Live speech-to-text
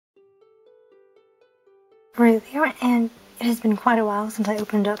right there, and it has been quite a while since I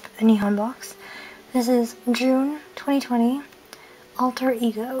opened up a NihonBox. This is June 2020, Alter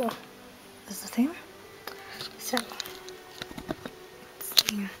Ego is the theme. So, let's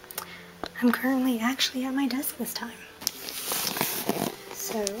see. I'm currently actually at my desk this time.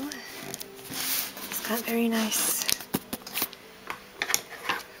 So, it's got very nice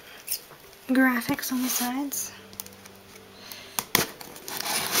graphics on the sides.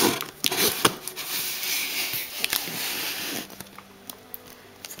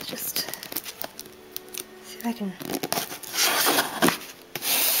 So just see if I can open it.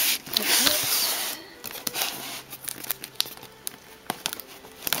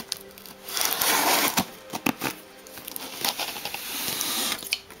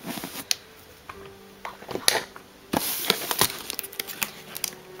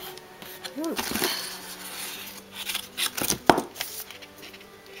 Ooh.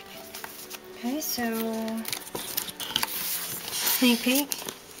 Okay, so sneak peek.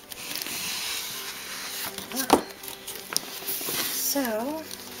 So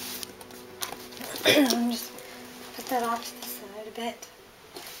I'm just put that off to the side a bit.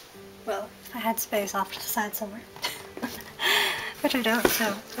 Well, if I had space off to the side somewhere, which I don't.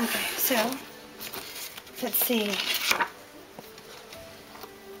 So okay, so let's see.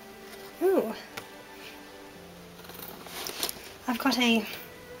 Ooh, I've got a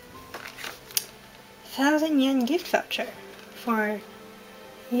 1,000 yen gift voucher for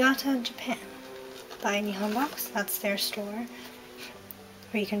IWOOT Japan by NihonBox. That's their store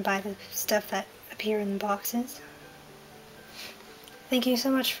where you can buy the stuff that appear in the boxes. Thank you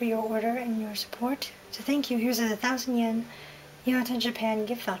so much for your order and your support. To thank you, here's a 1,000 yen IWOOT Japan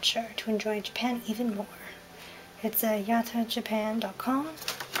gift voucher to enjoy Japan even more. It's iwootjapan.com.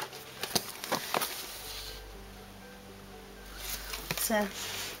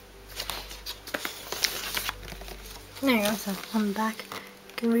 There you go, so on the back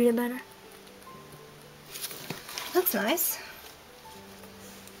you can read it better. That's nice.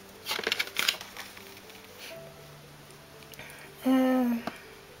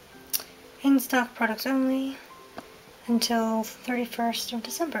 In-stock products only until 31st of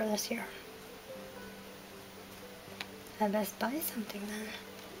December this year. I best buy something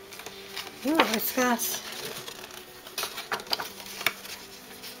then. Ooh, it's got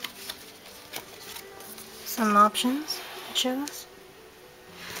some options it shows.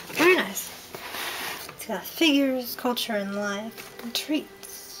 Very nice. It's got figures, culture, and life, and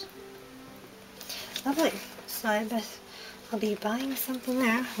treats. Lovely. So I bet I'll be buying something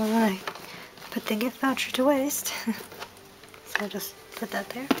there when I put the gift voucher to waste. So I'll just put that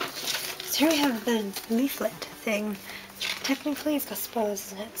there. So here we have the leaflet thing. Technically it's got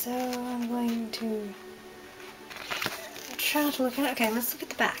spells in it, so I'm going to try not to look at it. Okay, let's look at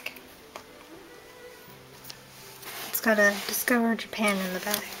the back. It's got a Discover Japan in the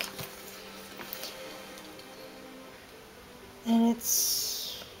back. And let's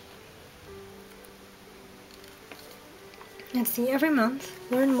see, every month,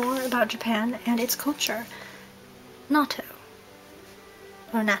 learn more about Japan and its culture. Natto.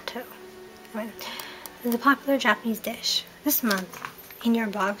 Or natto. Right. It's a popular Japanese dish. This month, in your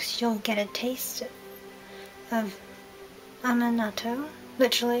box, you'll get a taste of natto,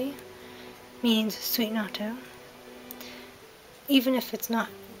 literally means sweet natto. Even if it's not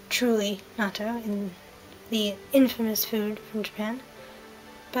truly natto in the infamous food from Japan.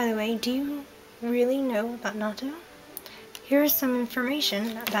 By the way, do you really know about natto? Here is some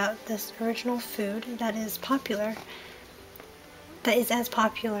information about this original food that is as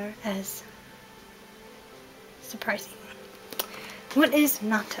popular as surprising. What is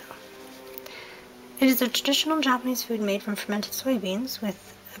natto? It is a traditional Japanese food made from fermented soybeans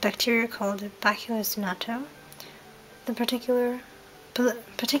with a bacteria called Bacillus natto. The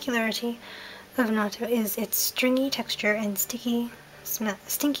particularity of natto is its stringy texture and stinky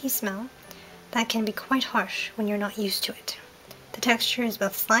smell that can be quite harsh when you're not used to it. The texture is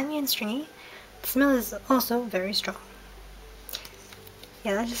both slimy and stringy. The smell is also very strong.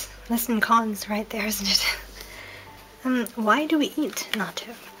 Yeah, that just lists and cons right there, isn't it? Why do we eat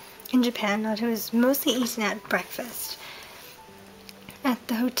natto? In Japan, natto is mostly eaten at breakfast. At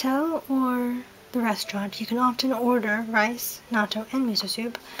the hotel or the restaurant, you can often order rice, natto, and miso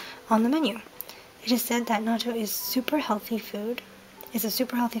soup on the menu. It is said that natto is a super healthy food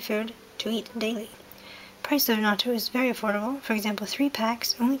to eat daily. Price of natto is very affordable. For example, 3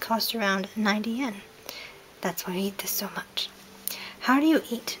 packs only cost around 90 yen. That's why we eat this so much. How do you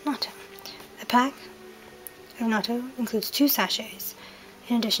eat natto? A pack of natto includes 2 sachets,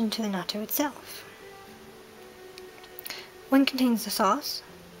 in addition to the natto itself. One contains the sauce,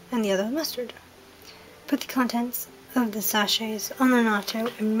 and the other mustard. Put the contents of the sachets on the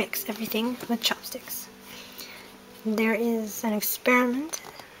natto and mix everything with chopsticks. There is an experiment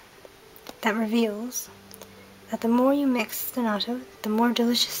that reveals that the more you mix the natto, the more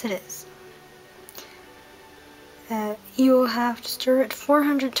delicious it is. You will have to stir it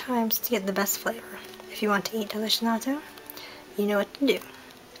 400 times to get the best flavor. If you want to eat delicious natto, you know what to do.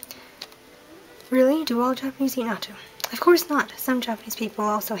 Really? Do all Japanese eat natto? Of course not. Some Japanese people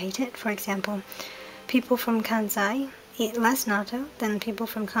also hate it. For example, people from Kansai eat less natto than people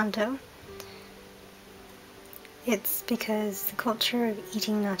from Kanto. It's because the culture of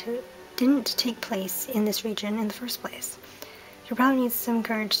eating natto didn't take place in this region in the first place. You probably need some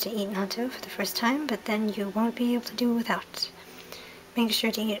courage to eat natto for the first time, but then you won't be able to do without it. Make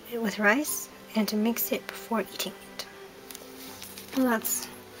sure to eat it with rice and to mix it before eating it. Well, that's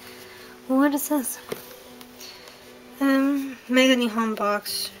what it says. Mega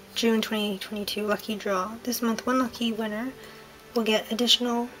NihonBox, June 2022 lucky draw. This month, one lucky winner will get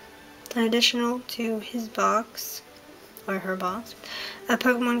additional to his box, or her box, a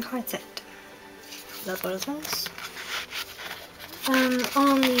Pokemon card set. That's what it says.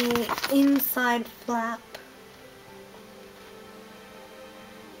 On the inside flap,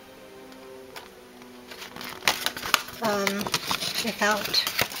 without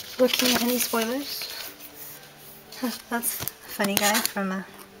looking at any spoilers, that's a funny guy from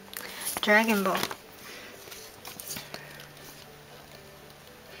Dragon Ball.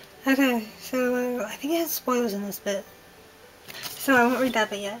 Okay, so I think it has spoilers in this bit, so I won't read that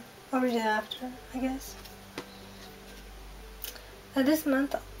bit yet. I'll read it after, I guess. This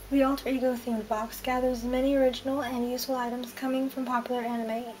month, the Alter Ego themed box gathers many original and useful items coming from popular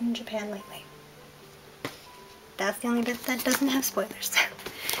anime in Japan lately. That's the only bit that doesn't have spoilers.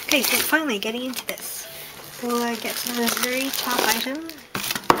 Okay, so finally getting into this. We'll get to the very top item,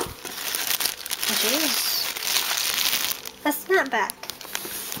 which is a snapback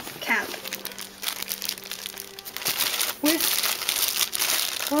cap with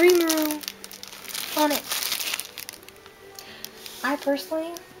Rimuru on it. I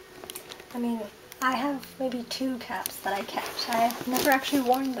personally, I have maybe 2 caps that I kept. I have never actually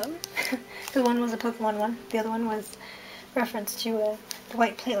worn them. The one was a Pokemon one. The other one was reference to the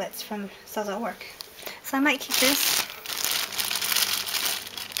white platelets from Cells at Work. So I might keep this,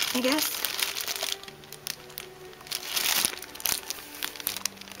 I guess.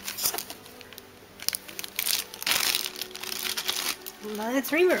 But it's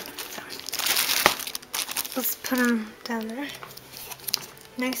Rimuru. So let's put them down there.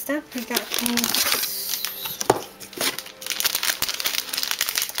 Next up, we got these.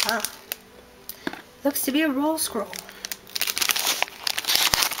 Looks to be a roll scroll.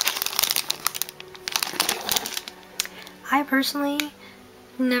 I personally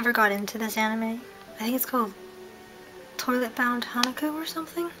never got into this anime. I think it's called Toilet Bound Hanako or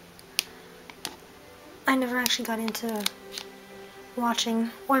something. I never actually got into watching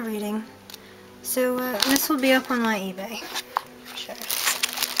or reading. So this will be up on my eBay. Sure.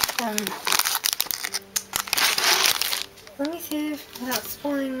 Let me see if, without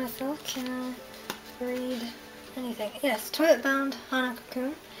spoiling myself, can I read anything? Yes, Toilet Bound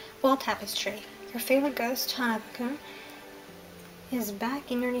Hanako-kun Wall Tapestry. Your favorite ghost, Hanako-kun, is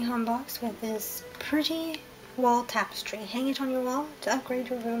back in your NihonBox with this pretty wall tapestry. Hang it on your wall to upgrade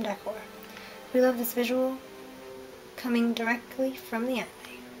your room decor. We love this visual coming directly from the anime.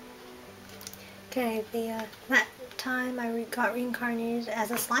 Okay, that time I got reincarnated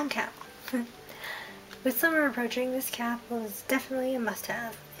as a slime cap. With summer approaching, this cap was definitely a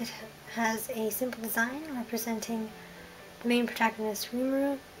must-have. It has a simple design representing the main protagonist,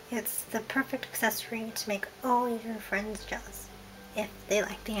 Rimuru. It's the perfect accessory to make all your friends jealous, if they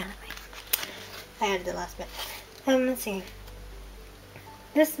like the anime. I added the last bit. Let's see.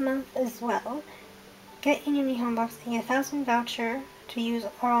 This month as well, get in your NihonBox a 1,000 voucher to use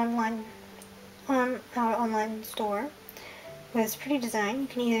on our online store. With its pretty design, you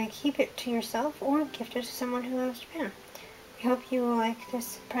can either keep it to yourself or gift it to someone who loves Japan. We hope you will like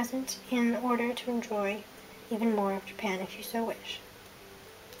this present in order to enjoy even more of Japan if you so wish.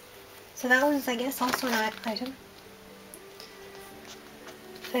 So that was, I guess, also an item.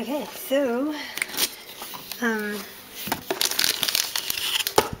 Okay, so, I'll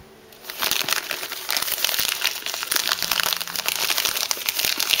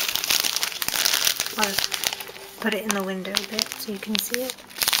put it in the window a bit so you can see it.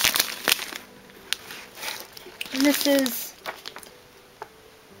 And this is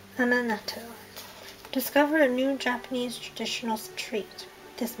Anato. Discover a new Japanese traditional treat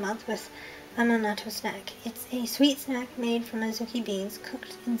this month with Amanato snack. It's a sweet snack made from azuki beans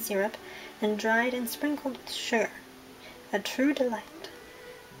cooked in syrup and dried and sprinkled with sugar. A true delight.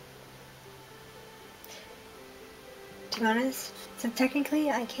 To be honest, so technically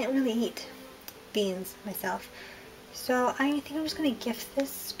I can't really eat beans myself. So I think I'm just gonna gift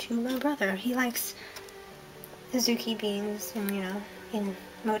this to my brother. He likes azuki beans and, you know, in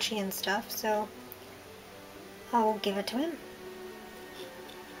mochi and stuff, so I'll give it to him.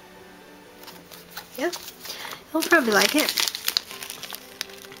 Yeah, he'll probably like it.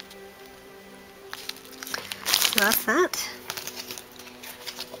 So that's that.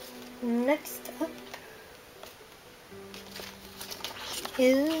 Next up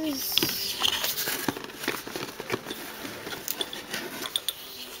is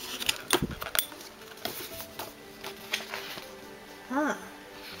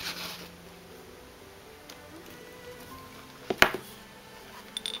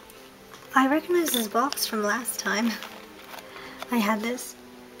I recognize this box from last time. I had this.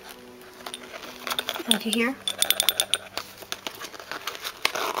 And if you hear,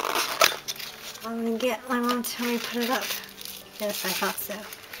 I'm gonna get my mom to help me put it up. Yes, I thought so.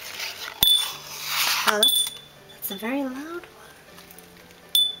 Oh, that's a very loud one.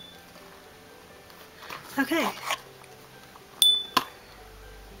 Okay.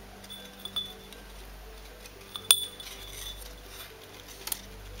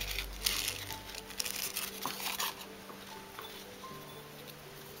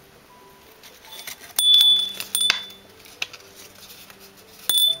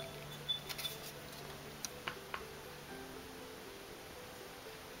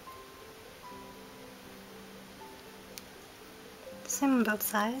 Same on both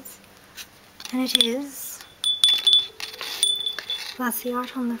sides. And it is, that's the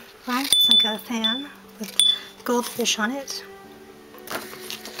art on the right. It's like a fan with goldfish on it.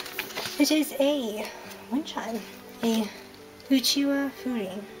 It is a wind chime, a Uchiwa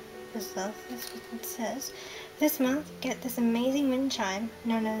Furi. That's what it says. This month, get this amazing wind chime,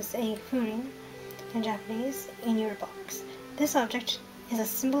 known as a Furi in Japanese, in your box. This object is a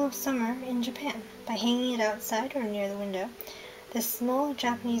symbol of summer in Japan. By hanging it outside or near the window, this small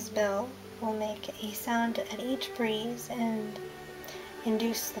Japanese bell will make a sound at each breeze and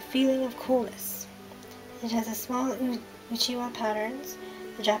induce the feeling of coolness. It has a small Uchiwa patterns,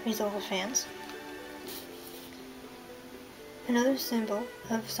 the Japanese oval fans, another symbol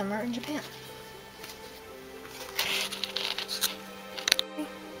of summer in Japan. I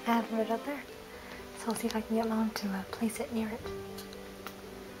have it up there, so I'll see if I can get Mom to place it near it.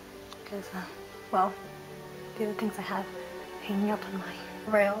 Because, well, the other things I have hanging up on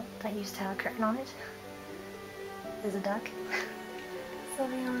my rail that used to have a curtain on it is a duck,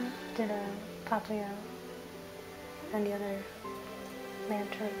 Sylveon, Ditto, Papio, and the other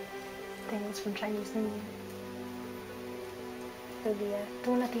lantern things from Chinese New Year. So the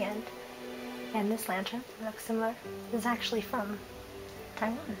one at the end, and this lantern, that looks similar, is actually from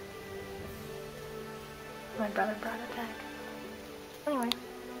Taiwan. My brother brought it back. Anyway.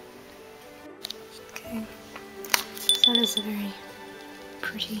 Okay. So that is a very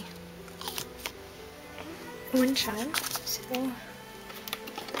pretty wind chime. So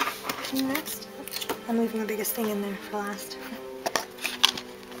next up, I'm leaving the biggest thing in there for last,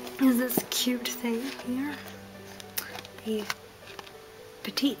 is this cute thing here. The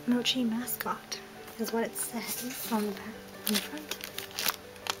Petite Mochi mascot is what it says on the back, on the front.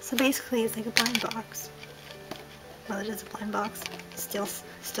 So basically it's like a blind box. Well, it is a blind box. It's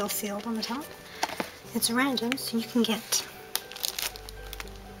still sealed on the top. It's random, so you can get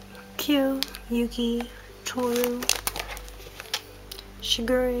Kyo, Yuki, Toru,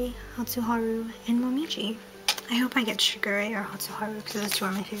 Shigure, Hatsuharu, and Momiji. I hope I get Shigure or Hatsuharu because those two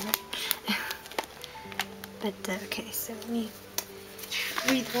are my favorite. But, okay, so let me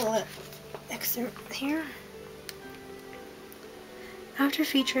read the little excerpt here. After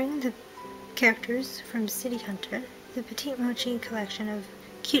featuring the characters from City Hunter, the Petite Mochi collection of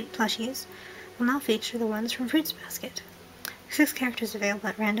cute plushies will now feature the ones from Fruits Basket. 6 characters available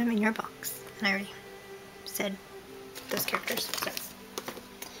at random in your box. And I already said those characters, so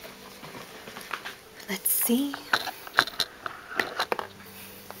let's see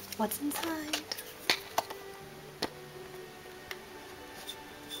what's inside.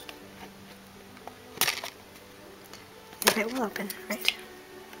 If it will open, right.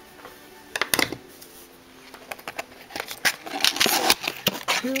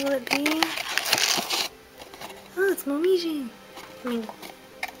 Who will it be? Oh, it's Momiji. I mean,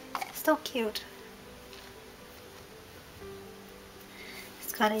 still cute.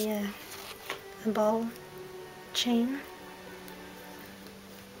 It's got a ball chain.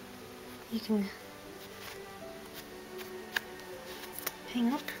 you can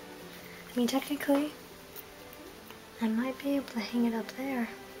hang up. I mean, technically, I might be able to hang it up there.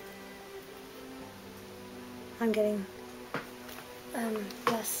 I'm getting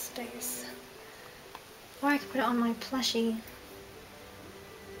less space. Or I could put it on my plushie.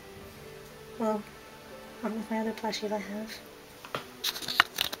 Well, one with my other plushies I have.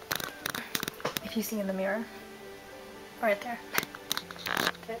 If you see in the mirror. Right there.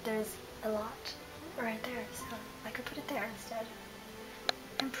 There's a lot right there, so I could put it there instead.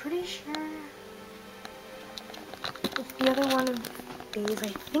 I'm pretty sure the other one of these, I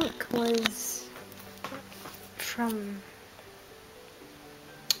think, was from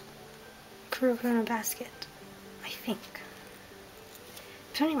Kurokona Basket, I think.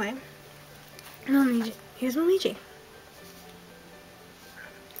 But anyway, Momiji. Here's Momiji.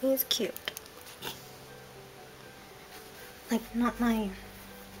 He is cute. Like, not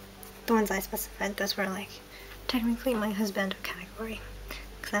the ones I specified, those were like technically my husband category.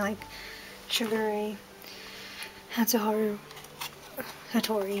 Because I like Sugary, Hatsuharu,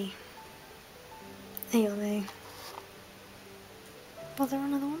 Hattori, Ayome. Was there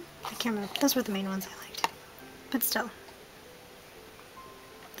another one? I can't remember. Those were the main ones I liked. But still,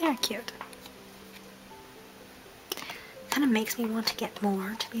 they're cute. Kind of makes me want to get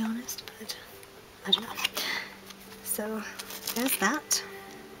more, to be honest, but I don't know. So, there's that.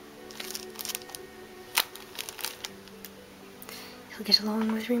 He'll get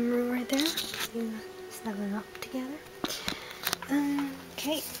along with Rimuru right there. You snuggle them up together.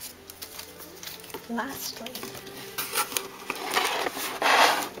 Okay. Lastly,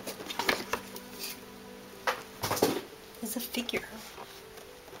 is a figure.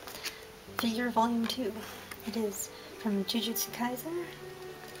 Figure Volume 2. It is from Jujutsu Kaisen.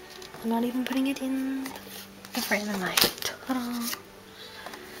 I'm not even putting it in the frame, am I? Ta-da!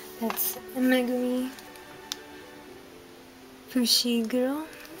 It's Megumi Fushiguro.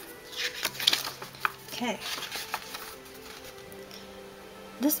 Okay.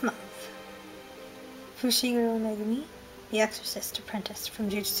 This month, Fushiguro Megumi, the Exorcist Apprentice from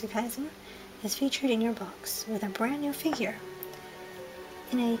Jujutsu Kaisen, is featured in your box with a brand new figure.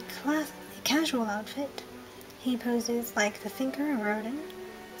 In a casual outfit, he poses like the thinker of Rodin,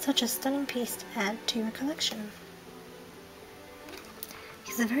 such a stunning piece to add to your collection.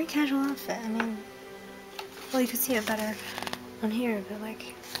 It's a very casual outfit. I mean, well, you can see it better on here, but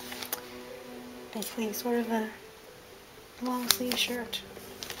like, basically sort of a long sleeve shirt,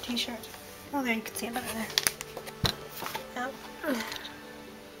 t-shirt. Oh, there, you can see it better there. Yep.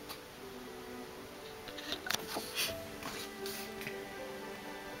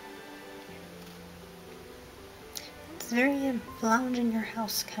 It's very lounge in your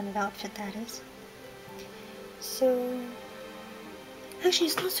house kind of outfit, that is. So, actually,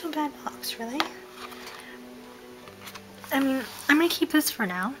 it's not so bad box, really. I mean, I'm gonna keep this for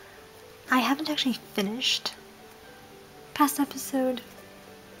now. I haven't actually finished past episode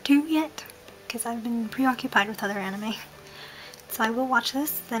 2 yet, because I've been preoccupied with other anime. So I will watch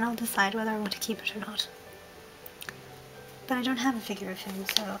this, then I'll decide whether I want to keep it or not. But I don't have a figure of him,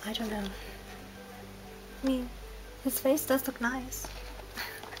 so I don't know. I mean, his face does look nice.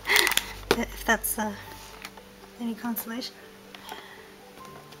 If that's any consolation.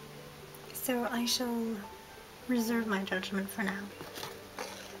 So I shall reserve my judgment for now.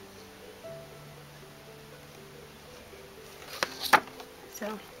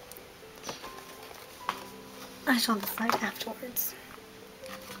 So I shall decide afterwards.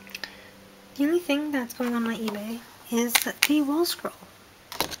 The only thing that's going on my eBay is the wall scroll.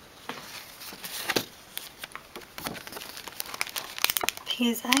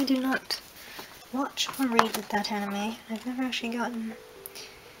 Because I do not watch or read that anime. I've never actually gotten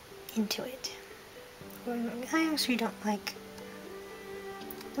into it. I actually don't like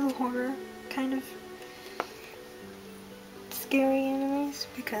little horror kind of scary animes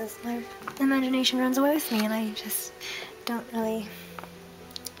because my imagination runs away with me and I just don't really,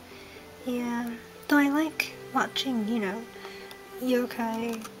 yeah, though I like watching, you know,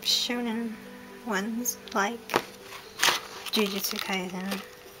 yokai shonen ones like Jujutsu Kaisen,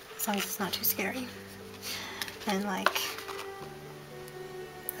 as long as it's not too scary, and like,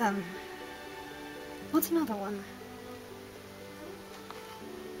 what's another one?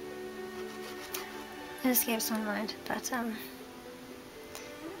 It escapes my mind, but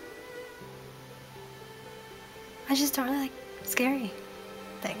I just don't really like scary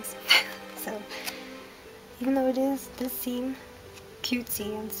things. So, even though it does seem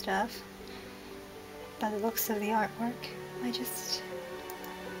cutesy and stuff, by the looks of the artwork, I just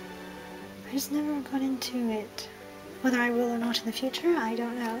never got into it. Whether I will or not in the future, I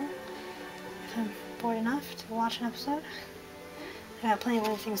don't know. if I'm bored enough to watch an episode. I got plenty of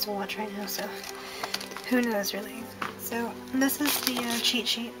other things to watch right now, so who knows really. So this is the cheat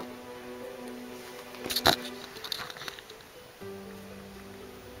sheet.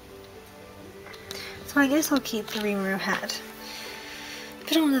 So I guess I'll keep the Rimuru hat.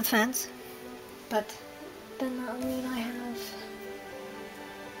 Put it on the fence, but then that'll mean I have...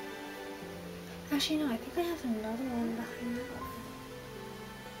 Actually no, I think I have another one behind that one.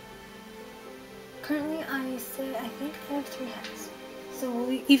 Currently I think I have 3 hats. So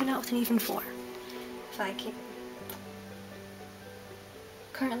we'll even out with an even 4 if I keep them.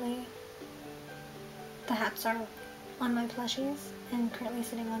 Currently the hats are on my plushies and currently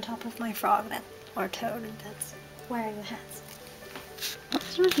sitting on top of my frog or toad that's wearing the hats. I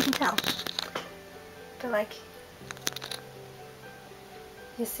don't know if you can tell, but like,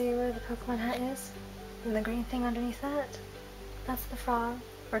 you see where the Pokemon hat is? And the green thing underneath that? That's the frog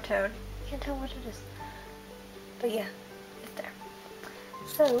or toad. Can't tell what it is. But yeah, it's there.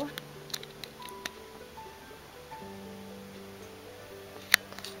 So,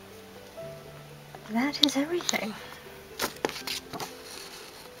 that is everything.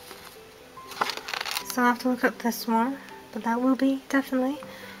 So I'll have to look up this more, but that will be definitely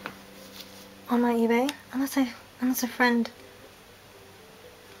on my eBay, unless a friend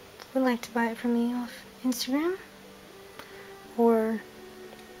would like to buy it from me off Instagram, or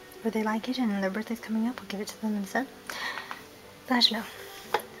they like it and their birthday's coming up, I'll give it to them instead. But I don't know.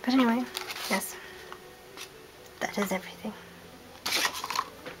 But anyway, yes, that is everything.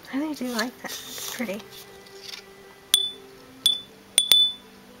 I really do like that. It's pretty.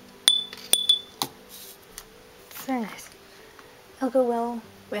 It's very nice. It'll go well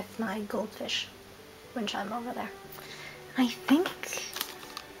with my goldfish when I'm over there. I think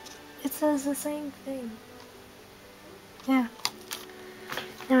it says the same thing. Yeah.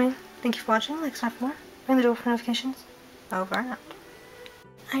 Anyway, thank you for watching. Like, subscribe for more. Ring the door for notifications. Over and out.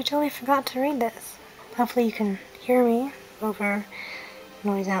 I totally forgot to read this. Hopefully you can hear me over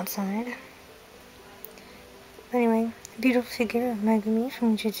noise outside. Anyway, a beautiful figure of Megumi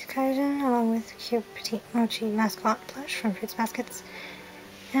from Jujutsu Kaisen, along with a cute petite mochi mascot plush from Fruits Baskets,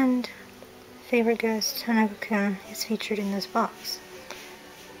 and favorite ghost hanako-kun is featured in this box.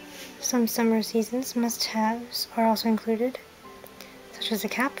 Some summer seasons must-haves are also included, such as a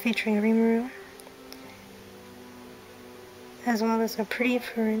cap featuring a Rimuru, as well as a pretty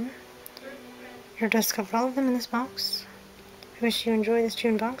Furin. You'll discover all of them in this box. I wish you enjoy this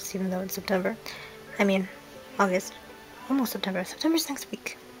June box, even though it's September. I mean, August. Almost September. September's next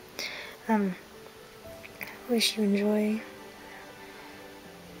week. Wish you enjoy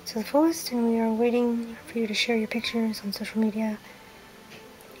to the fullest, and we are waiting for you to share your pictures on social media.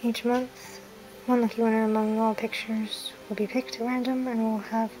 Each month, one lucky winner among all pictures will be picked at random and will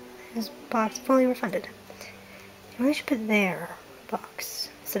have his box fully refunded. And we should put their box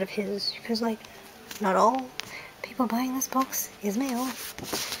instead of his, because like, not all people buying this box is male.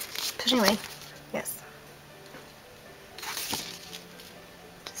 But anyway, yes.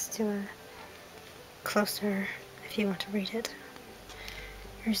 Just do a closer if you want to read it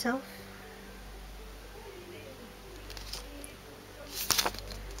yourself.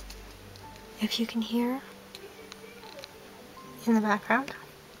 If you can hear in the background,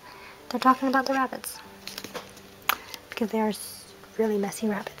 they're talking about the rabbits, because they are really messy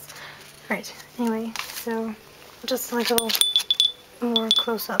rabbits. Alright, anyway, so just like a little more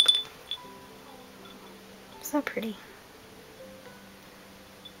close up. So pretty.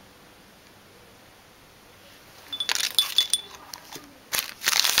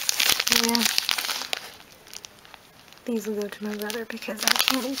 Yeah. These will go to my brother because I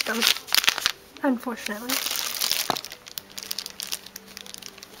can't eat them, unfortunately.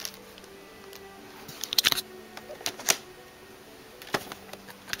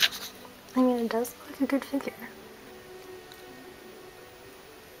 I mean, it does look like a good figure.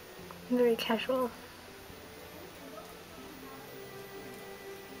 Very casual.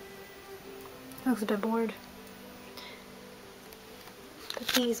 Looks a bit bored. But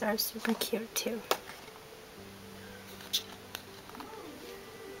these are super cute too.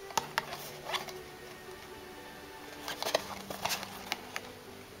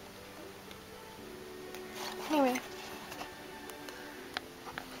 Anyway,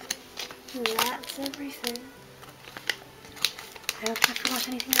 that's everything. I don't have to watch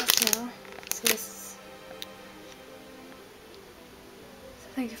anything else now. So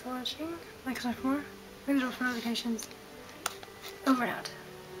thank you for watching. Like, subscribe for more. Ring the bell for notifications. Over and out.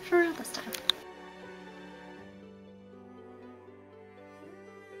 For this time.